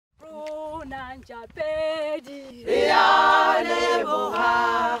Ntja Peli.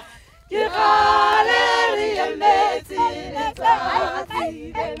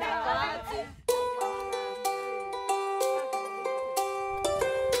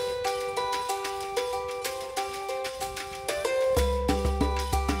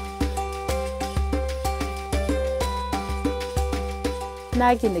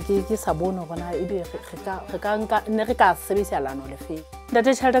 Na ke ne ke sa bone gona e be re ka sebiselano le fe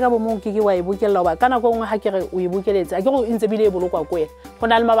ntate tšhelete ka bomo ke wa e bokella ba kana go ngwe ha ke re o e bokeletse a ke go ntse bile e bolokwa ko go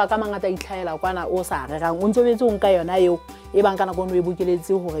na le mabaka mangata a itlhaela kwana o sa rerang o ntse betse o nka yona eo e bang kana go no e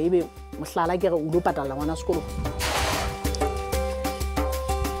bokeletse gore e be mohlala ke re o lo patala ngwana sekolo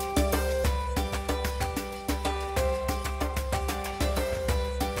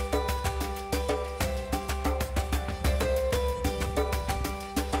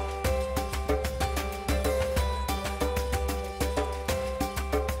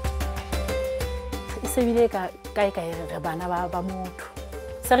se bile ka re bana ba motho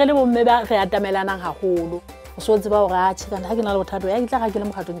se re le bomme ba re atamelanang haholo o so tseba hore a tshikana ha ke na le bothato ya itla ga ke le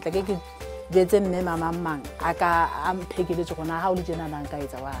mokgatong ke tla ke jetse mme mama mang aka a mphekeletse gona ha o le jena nang ka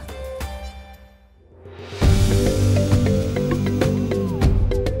etsa wa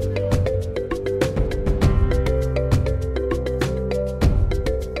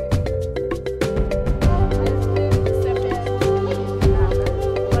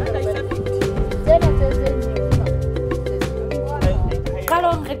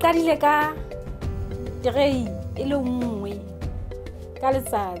Kadile ka direi e le nngwe ka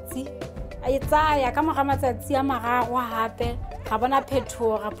letsatsi a etsaya ka moga matsatsi a mararo hape ga bona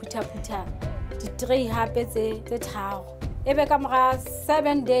phetho ga phutha di-tray hape tse tharo ebe ka moga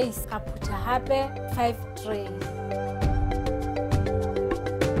 7 days ga phutha hape 5 tray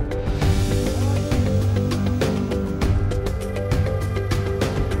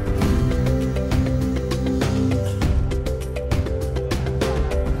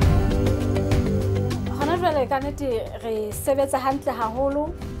kanete re sebetsa hantle haholo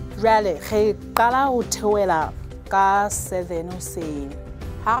jale ge qala ho theoela ka 7 hoseng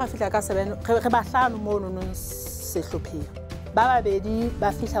ha re fihla ka 7 re bahlano mono no sehlopheng ba babedi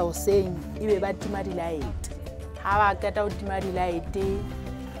ba fihla hoseng ebe ba tima di-light ha ba keta ho tima di-light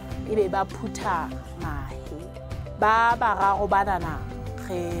ebe ba phutha mahe ba bararo banana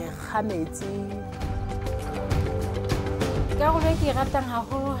re kgametsi ka go be ke ratang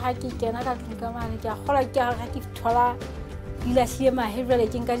haholo ha ke kena ka tlung ka mane ke a gola ke ga ke thola dilahlie mahe jwale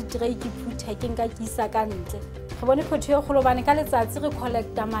ke nka di-tray ke phutha ke nka ke isa ka ntle re bone photho e kgolo bane ka letsatsi re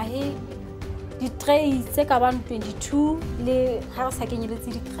collecta mahe di-tray tse ka bang 22 le ha re sa kenyeletse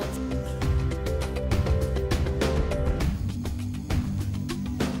di-crate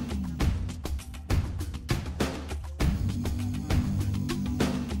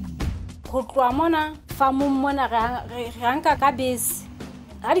go tloa mona famong mona re nka ka bese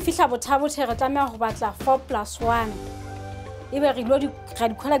ga di fihla bothabothe re tlameya go batla 4+1 ebe re ilo ra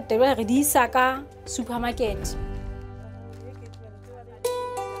di-collecta ebile re di isa ka supermarket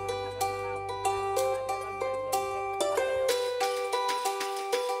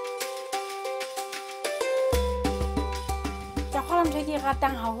ke kgola ntho e ke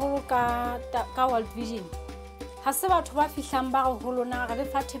ratang haholo ka World Vision ha se batho ba fihlang ba re ho lona re le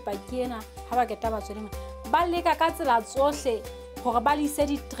fa thepa ke ena ha ba keta batswedi ba leka ka tsela tsohle gore ba le ise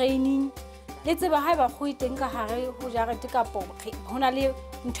di-training le tseba ha ba go iteng ka hare ho jarete kapo hona le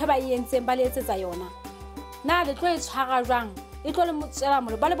ntho ba e entseng ba le etsetsa yona na le tlo e tshwara jwang e tlo le motsela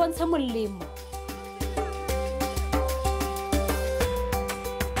mole ba le bontshe molemo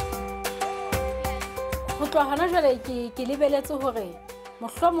go tloha hona jwale ke lebeletse hore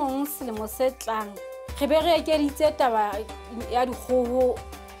mohlomong selemo se tlang re be re ekeditse taba ya dikgoho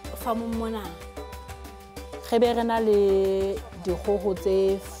famong mona ge be re na le dikgogo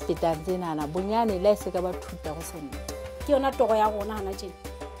tse fetang tsenana bonyane le se ka ba 2000 ke yona toro ya rona hana tjena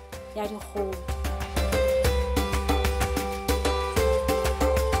ya dikgoho